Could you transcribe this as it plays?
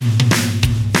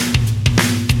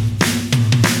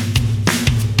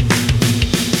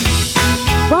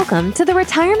Welcome to the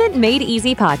Retirement Made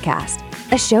Easy podcast,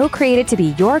 a show created to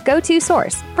be your go-to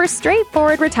source for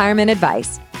straightforward retirement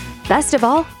advice. Best of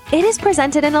all, it is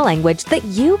presented in a language that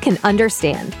you can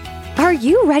understand. Are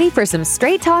you ready for some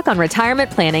straight talk on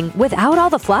retirement planning without all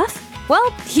the fluff?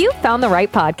 Well, you found the right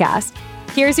podcast.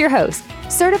 Here's your host,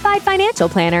 certified financial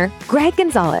planner, Greg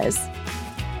Gonzalez.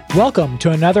 Welcome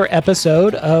to another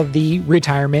episode of the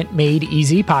Retirement Made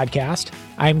Easy podcast.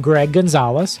 I'm Greg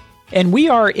Gonzalez, and we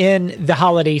are in the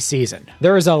holiday season.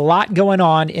 There is a lot going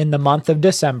on in the month of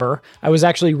December. I was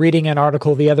actually reading an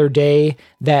article the other day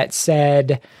that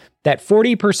said that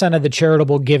 40% of the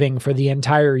charitable giving for the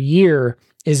entire year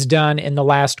is done in the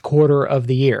last quarter of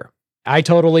the year. I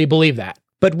totally believe that.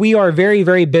 But we are very,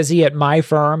 very busy at my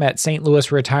firm at St.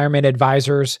 Louis Retirement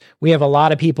Advisors. We have a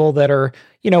lot of people that are,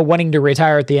 wanting to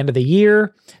retire at the end of the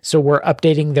year. So we're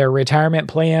updating their retirement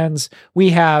plans. We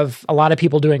have a lot of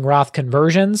people doing Roth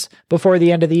conversions before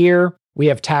the end of the year. We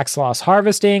have tax loss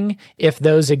harvesting, if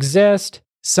those exist.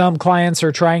 Some clients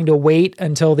are trying to wait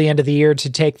until the end of the year to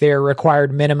take their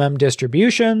required minimum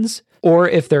distributions. Or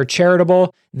if they're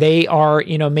charitable, they are,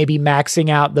 maybe maxing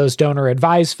out those donor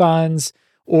advised funds,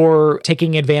 or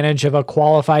taking advantage of a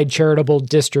qualified charitable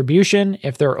distribution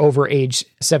if they're over age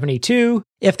 72.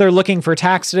 If they're looking for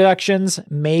tax deductions,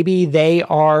 maybe they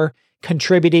are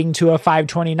contributing to a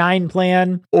 529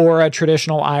 plan or a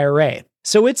traditional IRA.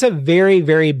 So it's a very,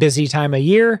 very busy time of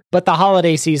year, but the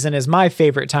holiday season is my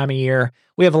favorite time of year.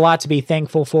 We have a lot to be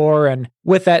thankful for. And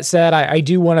with that said, I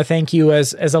do want to thank you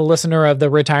as a listener of the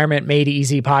Retirement Made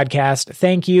Easy podcast.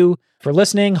 Thank you for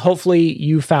listening. Hopefully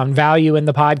you found value in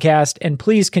the podcast, and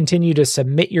please continue to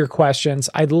submit your questions.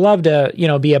 I'd love to,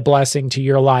 be a blessing to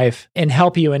your life and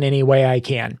help you in any way I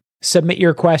can. Submit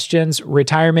your questions,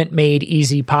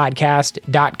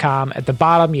 retirementmadeeasypodcast.com. At the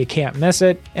bottom, you can't miss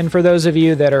it. And for those of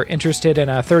you that are interested in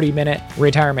a 30-minute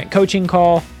retirement coaching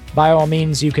call, by all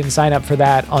means, you can sign up for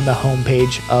that on the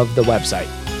homepage of the website.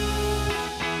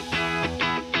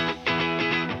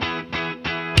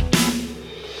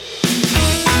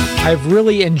 I've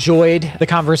really enjoyed the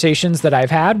conversations that I've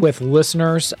had with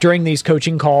listeners during these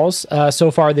coaching calls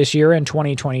so far this year in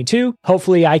 2022.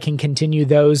 Hopefully, I can continue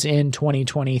those in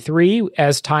 2023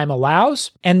 as time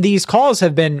allows. And these calls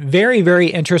have been very, very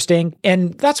interesting.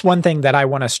 And that's one thing that I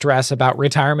want to stress about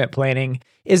retirement planning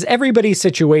is everybody's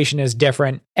situation is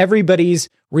different. Everybody's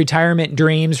retirement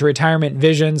dreams, retirement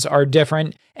visions are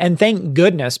different. And thank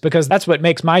goodness, because that's what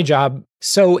makes my job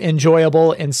so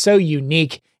enjoyable and so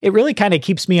unique. It really kind of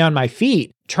keeps me on my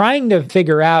feet, trying to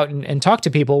figure out and talk to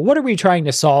people, what are we trying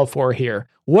to solve for here?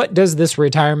 What does this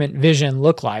retirement vision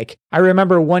look like? I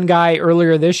remember one guy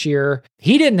earlier this year,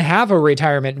 he didn't have a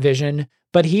retirement vision,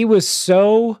 but he was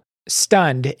so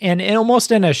stunned and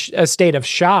almost in a state of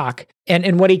shock.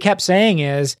 And what he kept saying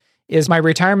is my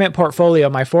retirement portfolio,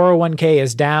 my 401k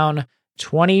is down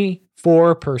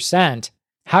 24%.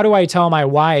 How do I tell my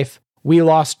wife we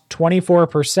lost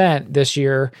 24% this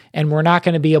year and we're not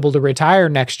going to be able to retire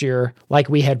next year like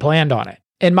we had planned on it?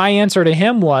 And my answer to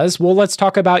him was, well, let's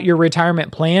talk about your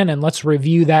retirement plan and let's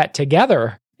review that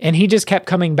together. And he just kept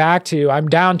coming back to, I'm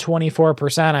down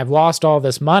 24%. I've lost all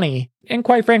this money. And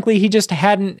quite frankly, he just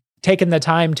hadn't taken the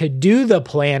time to do the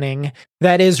planning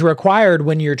that is required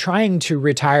when you're trying to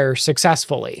retire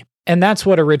successfully. And that's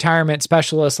what a retirement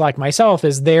specialist like myself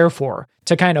is there for,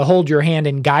 to kind of hold your hand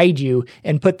and guide you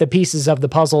and put the pieces of the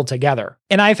puzzle together.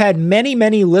 And I've had many,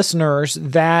 many listeners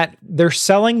that they're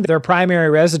selling their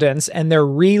primary residence and they're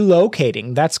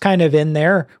relocating. That's kind of in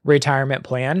their retirement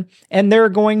plan. And they're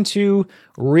going to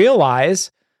realize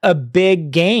a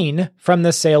big gain from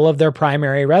the sale of their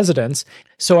primary residence.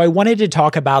 So I wanted to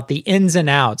talk about the ins and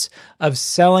outs of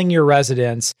selling your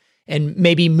residence and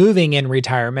maybe moving in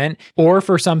retirement, or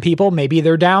for some people, maybe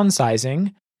they're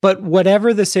downsizing. But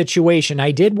whatever the situation,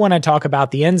 I did want to talk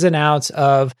about the ins and outs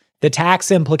of the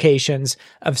tax implications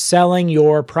of selling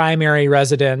your primary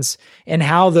residence and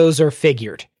how those are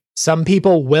figured. Some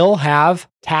people will have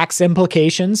tax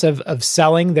implications of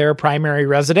selling their primary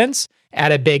residence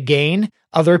at a big gain.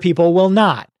 Other people will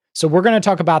not. So we're going to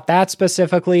talk about that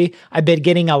specifically. I've been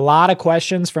getting a lot of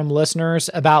questions from listeners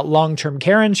about long-term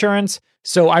care insurance,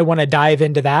 so I want to dive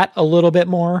into that a little bit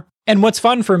more. And what's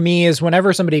fun for me is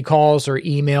whenever somebody calls or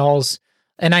emails,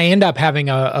 and I end up having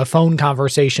a phone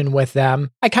conversation with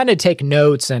them, I kind of take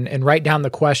notes and write down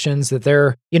the questions that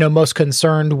they're, most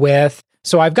concerned with.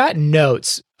 So I've got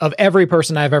notes of every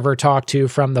person I've ever talked to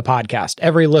from the podcast,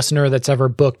 every listener that's ever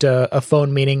booked a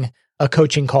phone meeting, a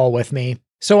coaching call with me.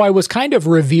 So I was kind of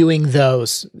reviewing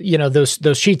those,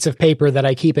 those sheets of paper that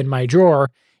I keep in my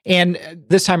drawer. And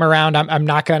this time around, I'm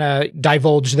not going to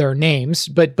divulge their names,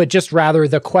 but just rather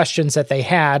the questions that they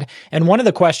had. And one of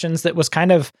the questions that was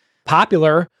kind of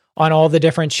popular on all the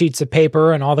different sheets of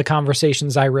paper and all the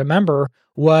conversations I remember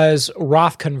was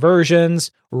Roth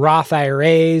conversions, Roth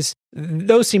IRAs.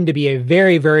 Those seem to be a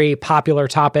very, very popular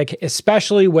topic,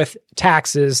 especially with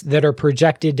taxes that are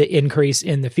projected to increase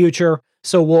in the future.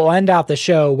 So we'll end out the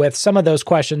show with some of those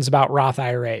questions about Roth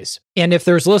IRAs. And if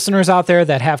there's listeners out there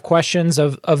that have questions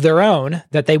of their own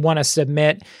that they want to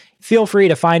submit, feel free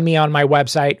to find me on my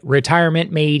website,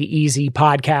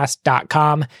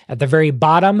 retirementmadeeasypodcast.com. At the very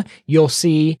bottom, you'll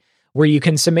see where you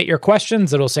can submit your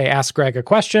questions. It'll say, Ask Greg a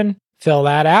question. Fill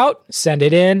that out, send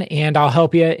it in, and I'll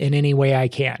help you in any way I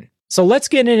can. So let's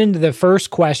get into the first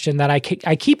question that I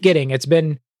keep getting. It's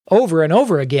been over and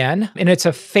over again, and it's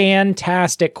a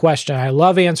fantastic question. I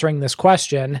love answering this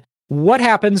question. What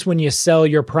happens when you sell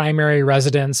your primary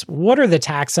residence? What are the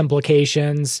tax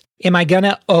implications? Am I going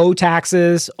to owe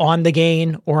taxes on the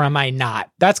gain or am I not?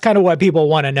 That's kind of what people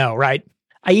want to know, right?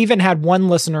 I even had one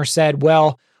listener said,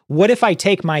 well, what if I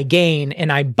take my gain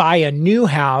and I buy a new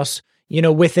house,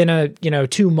 within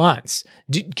 2 months?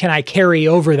 Can I carry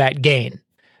over that gain?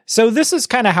 So this is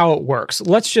kind of how it works.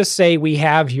 Let's just say we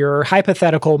have your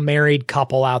hypothetical married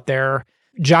couple out there,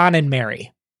 John and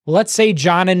Mary. Let's say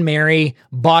John and Mary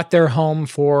bought their home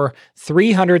for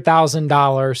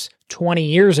 $300,000 20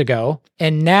 years ago,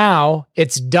 and now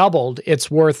it's doubled.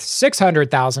 It's worth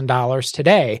 $600,000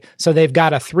 today. So they've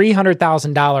got a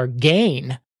 $300,000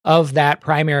 gain of that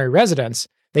primary residence.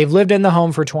 They've lived in the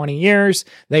home for 20 years.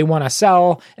 They want to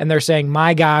sell, and they're saying,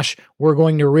 my gosh, we're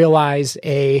going to realize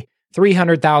a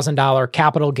 $300,000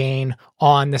 capital gain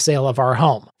on the sale of our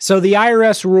home. So the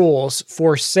IRS rules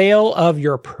for sale of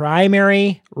your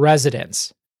primary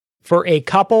residence. For a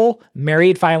couple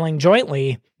married filing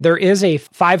jointly, there is a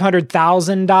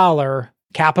 $500,000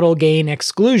 capital gain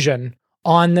exclusion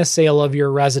on the sale of your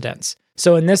residence.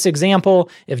 So in this example,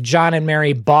 if John and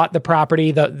Mary bought the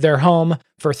property, their home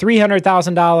for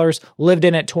 $300,000, lived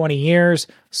in it 20 years,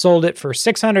 sold it for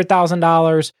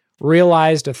 $600,000,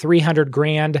 realized a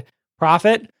 $300,000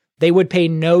 profit, they would pay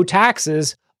no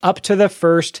taxes up to the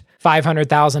first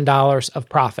 $500,000 of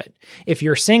profit. If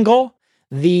you're single,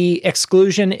 the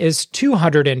exclusion is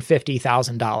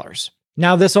 $250,000.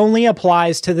 Now, this only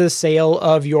applies to the sale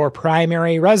of your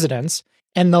primary residence,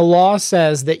 and the law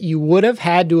says that you would have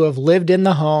had to have lived in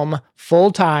the home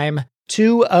full-time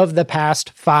 2 of the past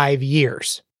 5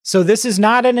 years. So this is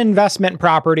not an investment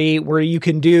property where you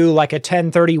can do like a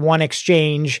 1031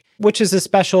 exchange, which is a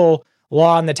special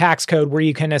law in the tax code where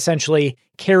you can essentially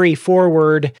carry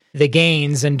forward the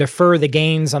gains and defer the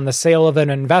gains on the sale of an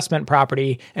investment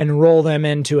property and roll them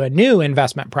into a new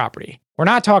investment property. We're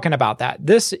not talking about that.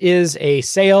 This is a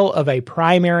sale of a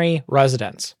primary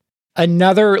residence.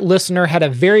 Another listener had a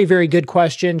very, very good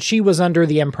question. She was under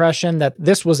the impression that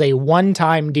this was a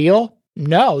one-time deal.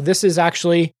 No, this is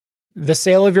actually the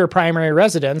sale of your primary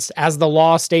residence. As the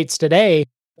law states today,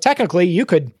 technically, you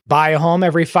could buy a home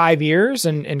every 5 years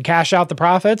and cash out the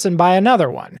profits and buy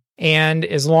another one. And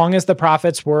as long as the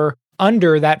profits were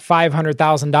under that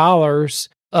 $500,000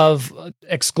 of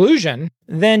exclusion,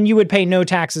 then you would pay no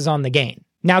taxes on the gain.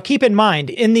 Now, keep in mind,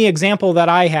 in the example that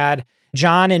I had,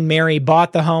 John and Mary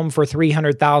bought the home for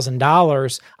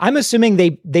 $300,000. I'm assuming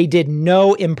they did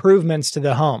no improvements to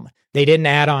the home. They didn't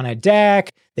add on a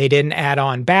deck. They didn't add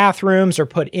on bathrooms or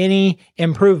put any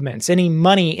improvements, any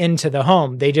money into the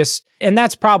home. And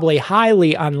that's probably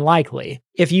highly unlikely.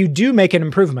 If you do make an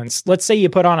improvements, let's say you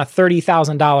put on a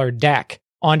 $30,000 deck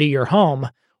onto your home,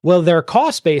 well, their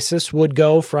cost basis would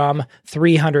go from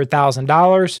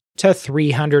 $300,000 to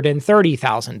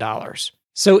 $330,000.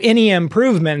 So any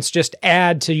improvements just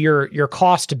add to your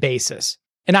cost basis.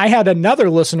 And I had another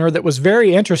listener that was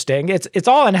very interesting. It's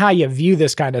all in how you view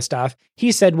this kind of stuff.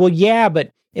 He said, well, yeah,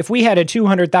 but if we had a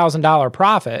 $200,000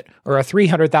 profit or a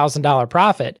 $300,000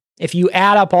 profit, if you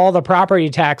add up all the property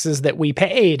taxes that we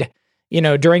paid,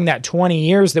 during that 20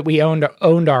 years that we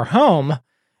owned our home,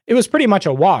 it was pretty much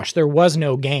a wash. There was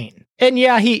no gain. And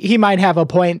yeah, he might have a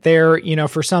point there.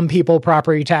 For some people,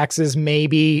 property taxes may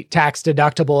be tax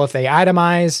deductible if they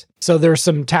itemize. So there's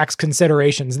some tax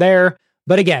considerations there.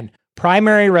 But again,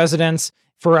 primary residence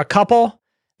for a couple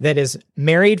that is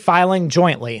married filing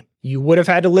jointly, you would have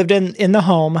had to live in the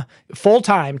home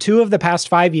full-time 2 of the past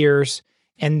 5 years,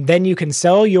 and then you can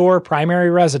sell your primary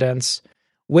residence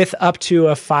with up to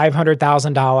a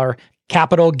 $500,000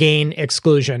 capital gain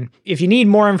exclusion. If you need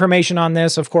more information on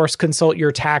this, of course, consult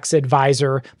your tax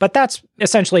advisor, but that's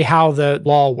essentially how the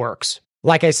law works.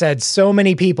 Like I said, so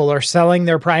many people are selling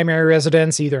their primary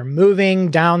residence, either moving,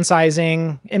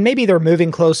 downsizing, and maybe they're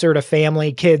moving closer to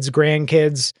family, kids,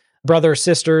 grandkids, brothers,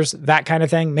 sisters, that kind of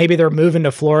thing. Maybe they're moving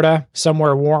to Florida,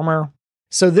 somewhere warmer.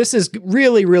 So this is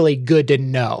really, really good to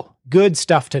know. Good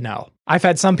stuff to know. I've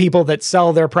had some people that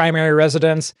sell their primary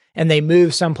residence and they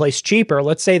move someplace cheaper.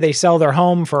 Let's say they sell their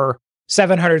home for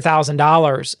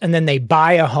 $700,000 and then they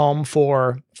buy a home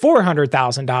for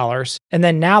 $400,000. And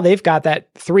then now they've got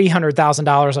that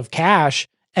 $300,000 of cash.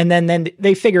 And then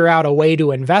they figure out a way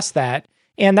to invest that.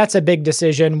 And that's a big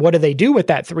decision. What do they do with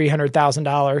that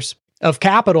 $300,000 of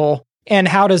capital? And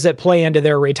how does it play into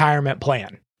their retirement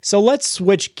plan? So let's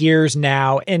switch gears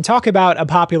now and talk about a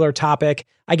popular topic.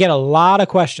 I get a lot of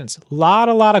questions, a lot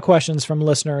of questions from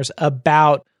listeners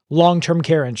about long-term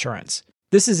care insurance.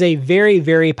 This is a very,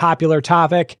 very popular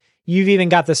topic. You've even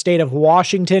got the state of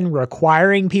Washington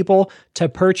requiring people to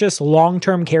purchase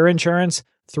long-term care insurance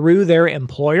through their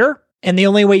employer. And the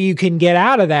only way you can get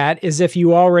out of that is if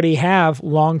you already have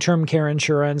long-term care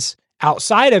insurance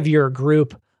outside of your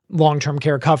group long-term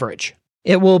care coverage.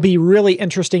 It will be really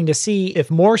interesting to see if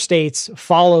more states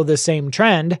follow the same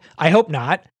trend. I hope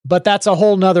not, but that's a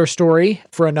whole nother story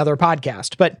for another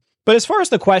podcast. But as far as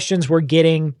the questions we're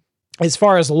getting, as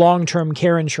far as long-term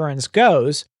care insurance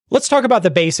goes, let's talk about the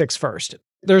basics first.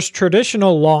 There's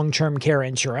traditional long-term care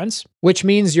insurance, which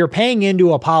means you're paying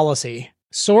into a policy,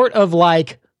 sort of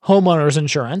like homeowners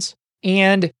insurance.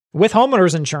 And with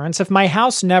homeowners insurance, if my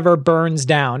house never burns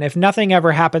down, if nothing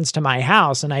ever happens to my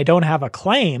house and I don't have a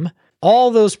claim,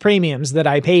 all those premiums that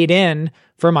I paid in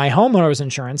for my homeowners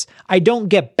insurance, I don't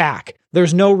get back.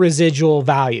 There's no residual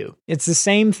value. It's the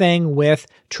same thing with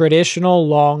traditional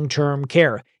long-term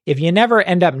care. If you never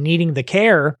end up needing the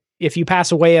care, if you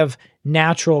pass away of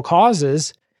natural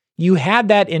causes, you had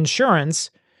that insurance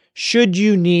should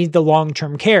you need the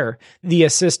long-term care, the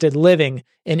assisted living,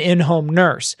 an in-home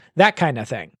nurse, that kind of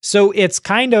thing. So it's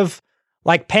kind of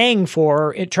like paying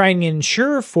for it, trying to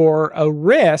insure for a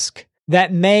risk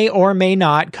that may or may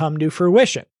not come to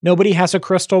fruition. Nobody has a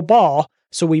crystal ball,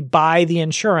 so we buy the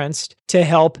insurance to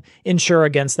help insure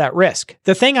against that risk.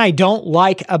 The thing I don't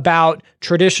like about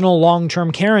traditional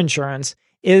long-term care insurance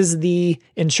is the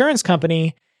insurance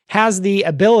company has the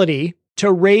ability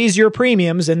to raise your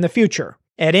premiums in the future.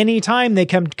 At any time, they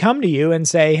come to you and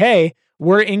say, hey,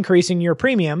 we're increasing your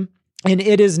premium, and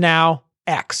it is now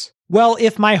X. Well,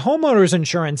 if my homeowner's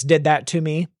insurance did that to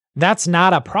me, that's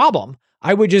not a problem.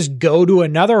 I would just go to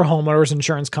another homeowner's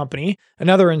insurance company,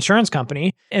 another insurance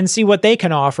company, and see what they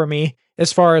can offer me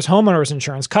as far as homeowner's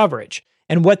insurance coverage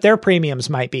and what their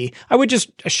premiums might be. I would just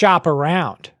shop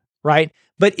around, right?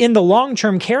 But in the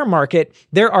long-term care market,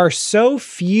 there are so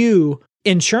few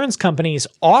insurance companies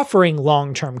offering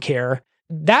long-term care,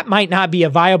 that might not be a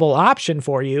viable option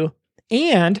for you.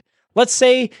 And let's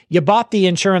say you bought the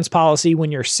insurance policy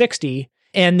when you're 60,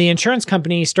 and the insurance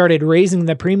company started raising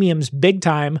the premiums big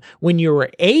time when you were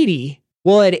 80.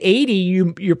 Well, at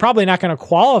 80, you're probably not going to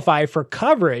qualify for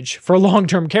coverage for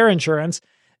long-term care insurance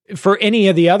for any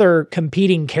of the other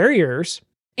competing carriers.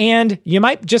 And you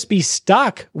might just be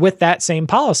stuck with that same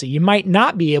policy. You might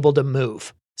not be able to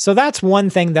move. So that's one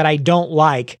thing that I don't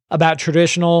like about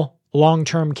traditional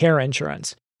long-term care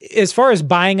insurance. As far as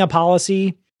buying a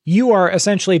policy, you are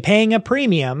essentially paying a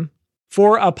premium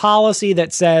for a policy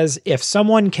that says if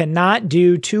someone cannot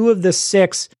do 2 of the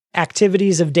 6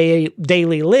 activities of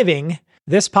daily living,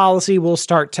 this policy will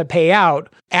start to pay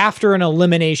out after an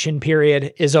elimination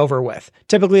period is over with.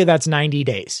 Typically, that's 90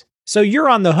 days. So you're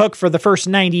on the hook for the first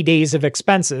 90 days of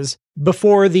expenses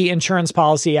before the insurance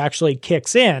policy actually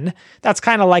kicks in. That's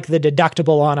kind of like the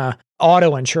deductible on a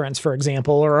auto insurance, for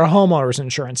example, or a homeowner's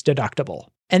insurance deductible.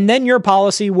 And then your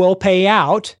policy will pay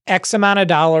out X amount of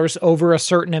dollars over a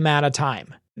certain amount of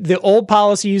time. The old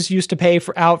policies used to pay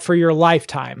out for your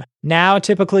lifetime. Now,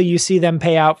 typically, you see them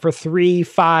pay out for 3,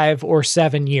 5, or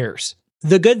 7 years.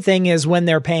 The good thing is when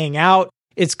they're paying out,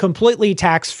 it's completely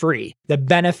tax-free. The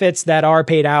benefits that are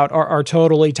paid out are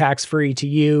totally tax-free to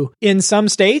you. In some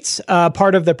states,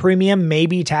 part of the premium may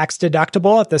be tax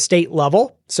deductible at the state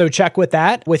level. So check with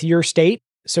that with your state.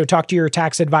 So talk to your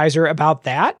tax advisor about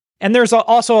that. And there's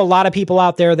also a lot of people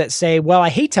out there that say, well, I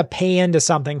hate to pay into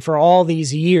something for all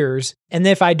these years. And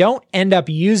if I don't end up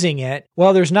using it,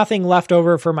 well, there's nothing left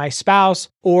over for my spouse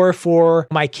or for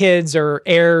my kids or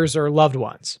heirs or loved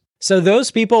ones. So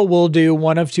those people will do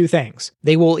one of 2 things.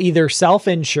 They will either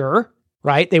self-insure,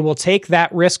 right? They will take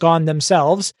that risk on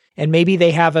themselves, and maybe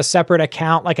they have a separate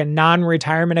account, like a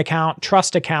non-retirement account,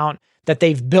 trust account, that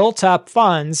they've built up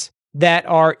funds that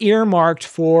are earmarked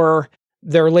for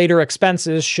their later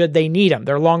expenses should they need them,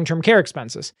 their long-term care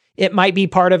expenses. It might be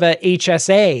part of a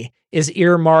HSA is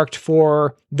earmarked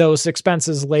for those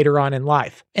expenses later on in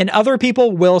life. And other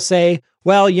people will say,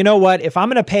 well, you know what? If I'm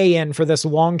going to pay in for this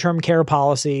long-term care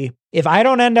policy, if I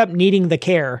don't end up needing the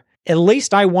care, at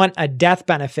least I want a death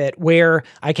benefit where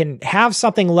I can have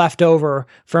something left over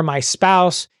for my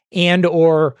spouse and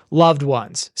or loved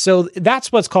ones. So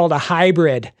that's what's called a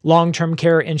hybrid long-term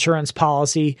care insurance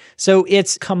policy. So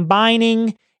it's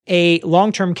combining a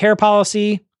long-term care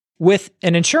policy with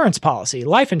an insurance policy,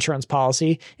 life insurance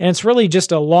policy, and it's really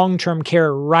just a long-term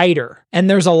care rider. And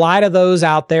there's a lot of those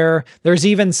out there. There's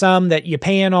even some that you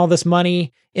pay in all this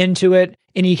money into it,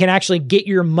 and you can actually get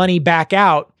your money back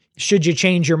out should you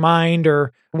change your mind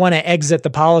or want to exit the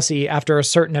policy after a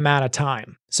certain amount of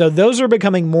time. So those are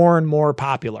becoming more and more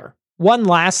popular. One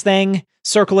last thing,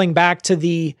 circling back to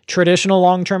the traditional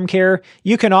long-term care,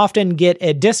 you can often get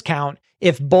a discount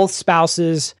if both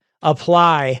spouses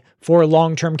apply for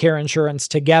long-term care insurance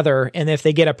together, and if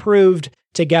they get approved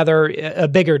together, a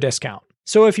bigger discount.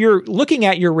 So if you're looking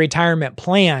at your retirement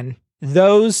plan,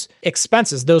 those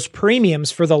expenses, those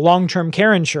premiums for the long-term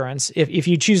care insurance, if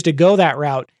you choose to go that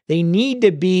route, they need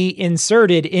to be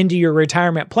inserted into your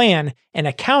retirement plan and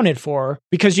accounted for,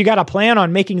 because you got to plan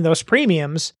on making those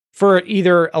premiums for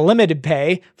either a limited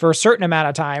pay for a certain amount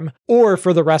of time or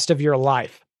for the rest of your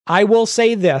life. I will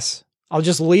say this, I'll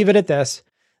just leave it at this.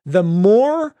 The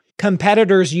more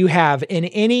competitors you have in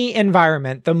any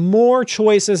environment, the more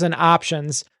choices and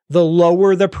options, the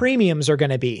lower the premiums are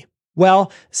going to be.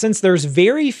 Well, since there's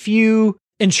very few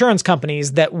insurance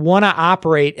companies that want to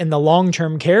operate in the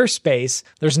long-term care space,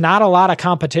 there's not a lot of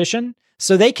competition,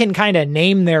 so they can kind of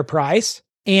name their price.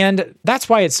 And that's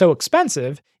why it's so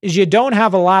expensive, is you don't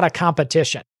have a lot of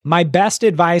competition. My best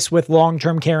advice with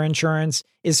long-term care insurance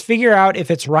is figure out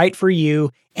if it's right for you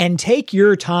and take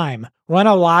your time. Run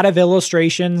a lot of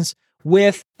illustrations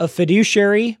with a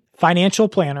fiduciary financial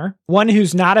planner, one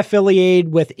who's not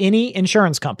affiliated with any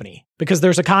insurance company, because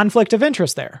there's a conflict of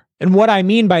interest there. And what I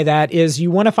mean by that is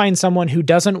you want to find someone who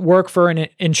doesn't work for an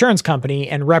insurance company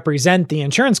and represent the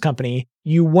insurance company.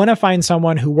 You want to find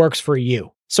someone who works for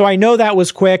you. So I know that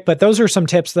was quick, but those are some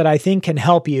tips that I think can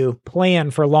help you plan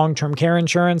for long-term care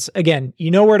insurance. Again, you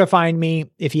know where to find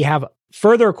me if you have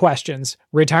further questions,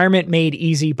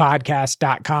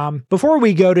 retirementmadeeasypodcast.com. Before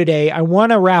we go today, I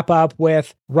want to wrap up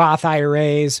with Roth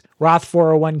IRAs, Roth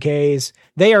 401ks.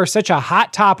 They are such a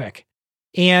hot topic.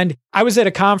 And I was at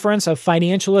a conference of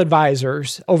financial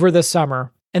advisors over the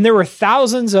summer, and there were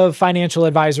thousands of financial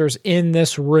advisors in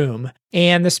this room.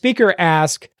 And the speaker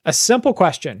asked a simple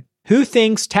question: who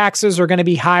thinks taxes are going to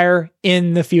be higher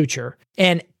in the future?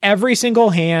 And every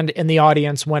single hand in the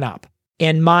audience went up.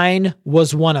 And mine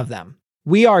was one of them.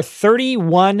 We are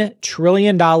 $31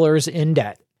 trillion in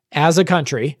debt as a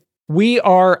country. We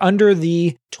are under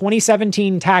the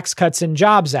 2017 Tax Cuts and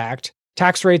Jobs Act.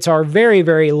 Tax rates are very,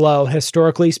 very low,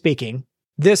 historically speaking.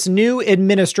 This new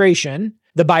administration,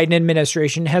 the Biden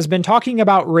administration, has been talking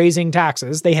about raising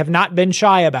taxes. They have not been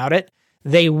shy about it.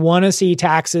 They want to see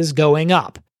taxes going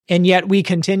up. And yet we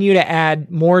continue to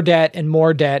add more debt and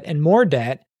more debt and more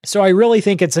debt. So I really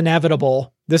think it's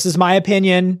inevitable. This is my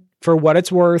opinion, for what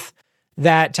it's worth,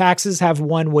 that taxes have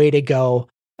one way to go.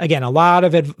 Again, a lot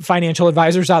of financial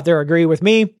advisors out there agree with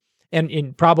me,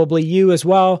 and probably you as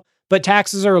well, but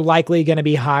taxes are likely going to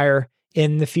be higher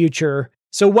in the future.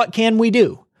 So what can we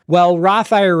do? Well,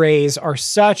 Roth IRAs are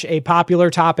such a popular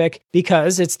topic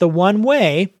because it's the one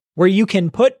way where you can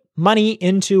put money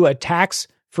into a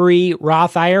tax-free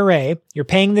Roth IRA. You're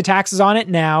paying the taxes on it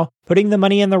now, putting the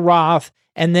money in the Roth,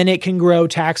 and then it can grow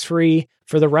tax-free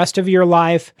for the rest of your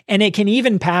life. And it can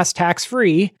even pass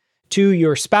tax-free to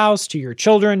your spouse, to your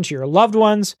children, to your loved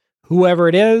ones, whoever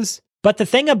it is. But the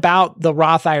thing about the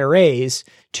Roth IRAs,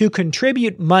 to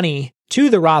contribute money to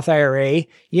the Roth IRA,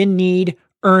 you need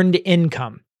earned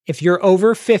income. If you're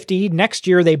over 50, next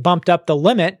year they bumped up the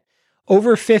limit.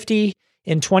 Over 50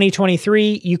 in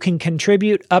 2023, you can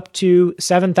contribute up to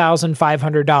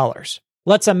 $7,500.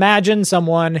 Let's imagine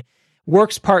someone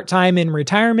works part-time in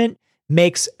retirement,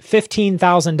 makes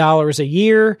 $15,000 a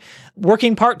year,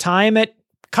 working part-time at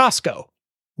Costco.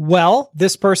 Well,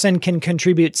 this person can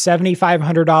contribute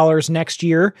 $7,500 next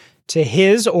year to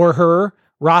his or her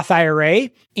Roth IRA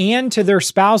and to their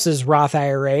spouse's Roth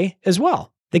IRA as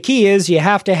well. The key is you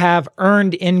have to have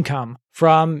earned income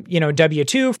from,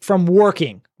 W-2, from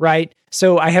working, right?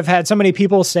 So I have had so many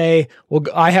people say, well,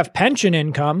 I have pension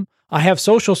income, I have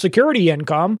Social Security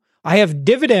income, I have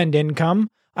dividend income,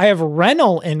 I have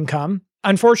rental income.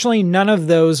 Unfortunately, none of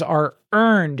those are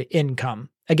earned income.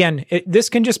 Again, this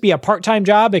can just be a part-time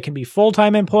job. It can be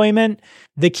full-time employment.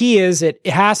 The key is it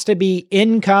has to be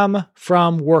income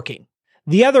from working.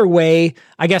 The other way,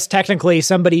 I guess technically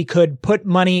somebody could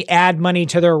add money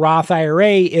to their Roth IRA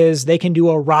is they can do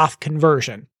a Roth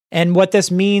conversion. And what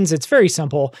this means, it's very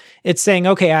simple. It's saying,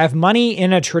 okay, I have money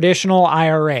in a traditional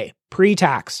IRA,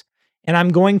 pre-tax, and I'm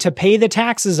going to pay the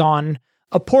taxes on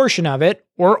a portion of it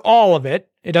or all of it.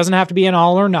 It doesn't have to be an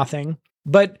all or nothing,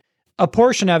 but a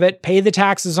portion of it, pay the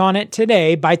taxes on it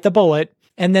today, bite the bullet,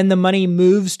 and then the money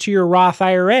moves to your Roth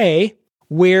IRA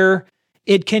where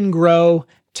it can grow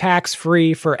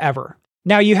tax-free forever.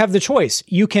 Now you have the choice.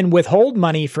 You can withhold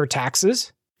money for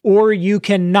taxes or you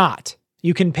cannot.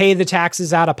 You can pay the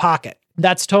taxes out of pocket.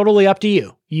 That's totally up to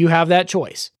you. You have that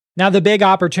choice. Now, the big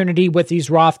opportunity with these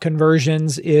Roth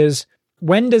conversions is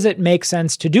when does it make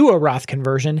sense to do a Roth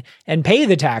conversion and pay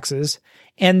the taxes?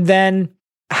 And then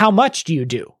how much do you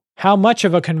do? How much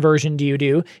of a conversion do you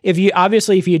do? If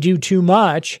you do too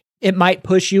much, it might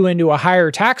push you into a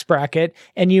higher tax bracket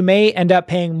and you may end up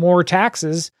paying more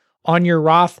taxes on your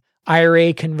Roth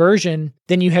IRA conversion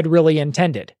than you had really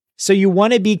intended. So you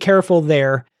want to be careful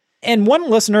there. And one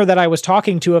listener that I was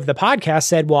talking to of the podcast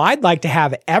said, well, I'd like to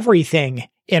have everything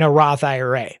in a Roth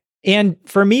IRA. And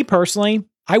for me personally,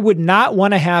 I would not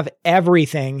want to have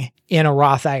everything in a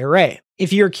Roth IRA.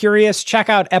 If you're curious, check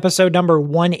out episode number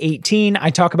 118. I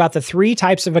talk about the 3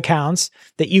 types of accounts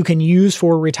that you can use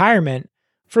for retirement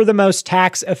for the most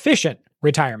tax efficient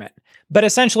retirement. But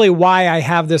essentially why I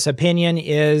have this opinion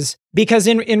is because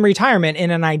in retirement,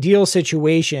 in an ideal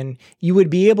situation, you would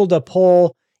be able to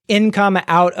pull income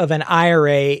out of an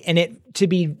IRA and it to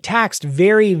be taxed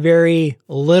very, very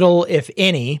little, if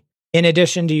any, in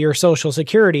addition to your Social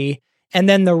Security. And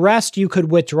then the rest you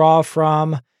could withdraw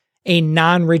from a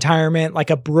non-retirement, like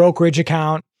a brokerage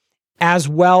account, as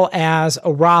well as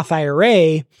a Roth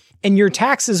IRA, and your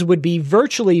taxes would be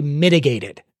virtually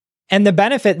mitigated. And the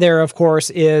benefit there, of course,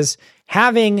 is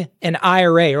having an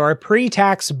IRA or a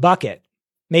pre-tax bucket,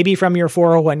 maybe from your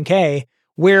 401k,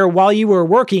 where while you were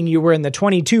working, you were in the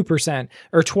 22%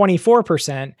 or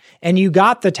 24%, and you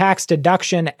got the tax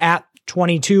deduction at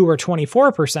 22 or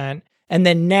 24%. And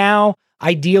then now,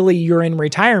 ideally, you're in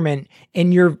retirement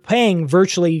and you're paying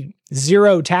virtually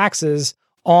zero taxes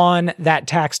on that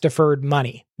tax-deferred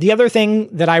money. The other thing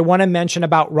that I want to mention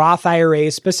about Roth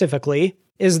IRAs specifically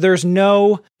is there's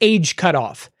no age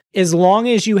cutoff. As long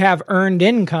as you have earned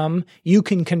income, you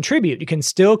can contribute. You can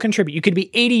still contribute. You could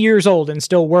be 80 years old and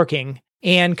still working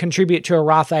and contribute to a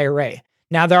Roth IRA.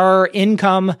 Now, there are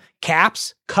income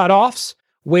caps, cutoffs,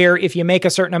 where if you make a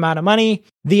certain amount of money,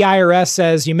 the IRS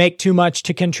says you make too much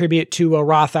to contribute to a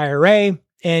Roth IRA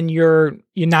and you're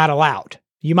not allowed.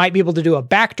 You might be able to do a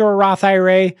backdoor Roth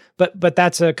IRA, but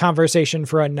that's a conversation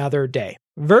for another day.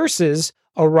 Versus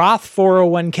a Roth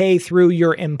 401k through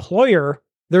your employer,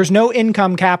 there's no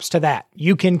income caps to that.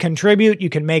 You can contribute,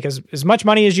 you can make as much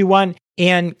money as you want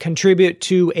and contribute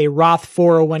to a Roth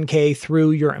 401k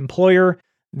through your employer.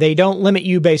 They don't limit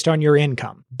you based on your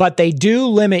income, but they do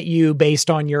limit you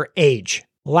based on your age.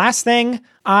 Last thing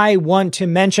I want to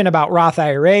mention about Roth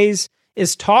IRAs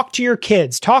is talk to your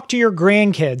kids, talk to your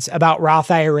grandkids about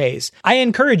Roth IRAs. I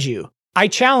encourage you, I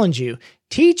challenge you,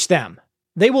 teach them.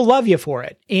 They will love you for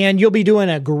it. And you'll be doing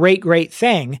a great, great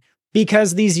thing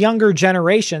because these younger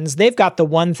generations, they've got the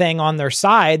one thing on their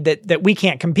side that we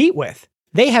can't compete with.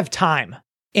 They have time.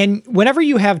 And whenever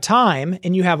you have time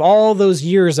and you have all those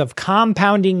years of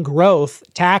compounding growth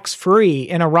tax-free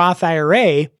in a Roth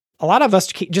IRA, a lot of us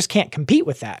just can't compete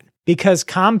with that because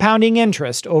compounding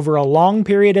interest over a long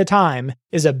period of time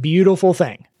is a beautiful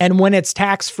thing. And when it's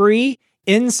tax-free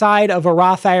inside of a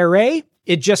Roth IRA,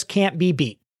 it just can't be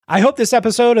beat. I hope this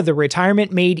episode of the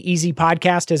Retirement Made Easy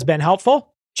podcast has been helpful.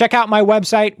 Check out my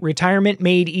website,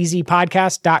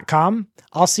 retirementmadeeasypodcast.com.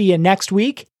 I'll see you next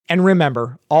week. And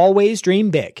remember, always dream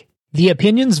big. The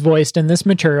opinions voiced in this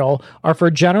material are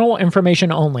for general information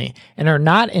only and are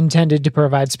not intended to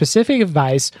provide specific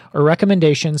advice or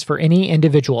recommendations for any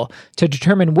individual. To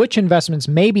determine which investments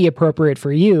may be appropriate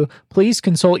for you, please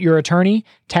consult your attorney,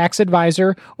 tax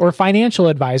advisor, or financial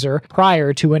advisor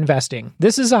prior to investing.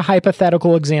 This is a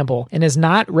hypothetical example and is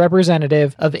not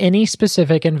representative of any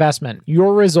specific investment.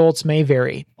 Your results may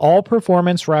vary. All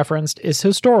performance referenced is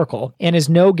historical and is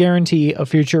no guarantee of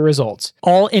future results.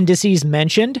 All indices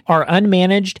mentioned are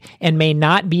unmanaged and may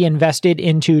not be invested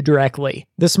into directly.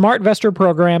 The SmartVestor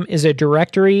program is a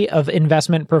directory of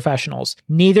investment professionals.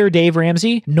 Neither Dave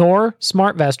Ramsey nor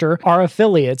SmartVestor are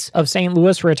affiliates of St.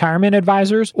 Louis Retirement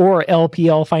Advisors or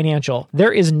LPL Financial.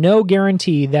 There is no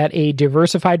guarantee that a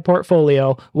diversified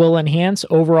portfolio will enhance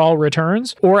overall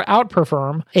returns or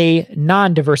outperform a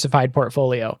non-diversified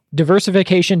portfolio.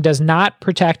 Diversification does not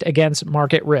protect against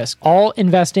market risk. All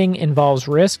investing involves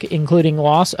risk, including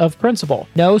loss of principal.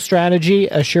 No strategy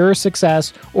assures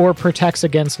success or protects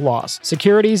against loss.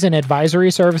 Securities and advisory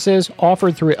services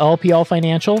offered through LPL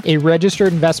Financial, a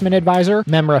registered investment advisor,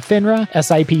 member FINRA,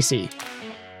 SIPC.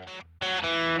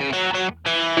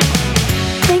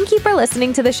 Thank you for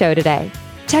listening to the show today.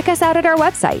 Check us out at our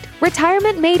website,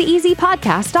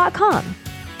 retirementmadeeasypodcast.com.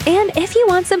 And if you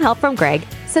want some help from Greg,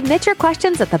 submit your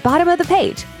questions at the bottom of the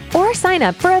page or sign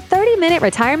up for a 30-minute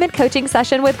retirement coaching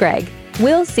session with Greg.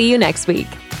 We'll see you next week.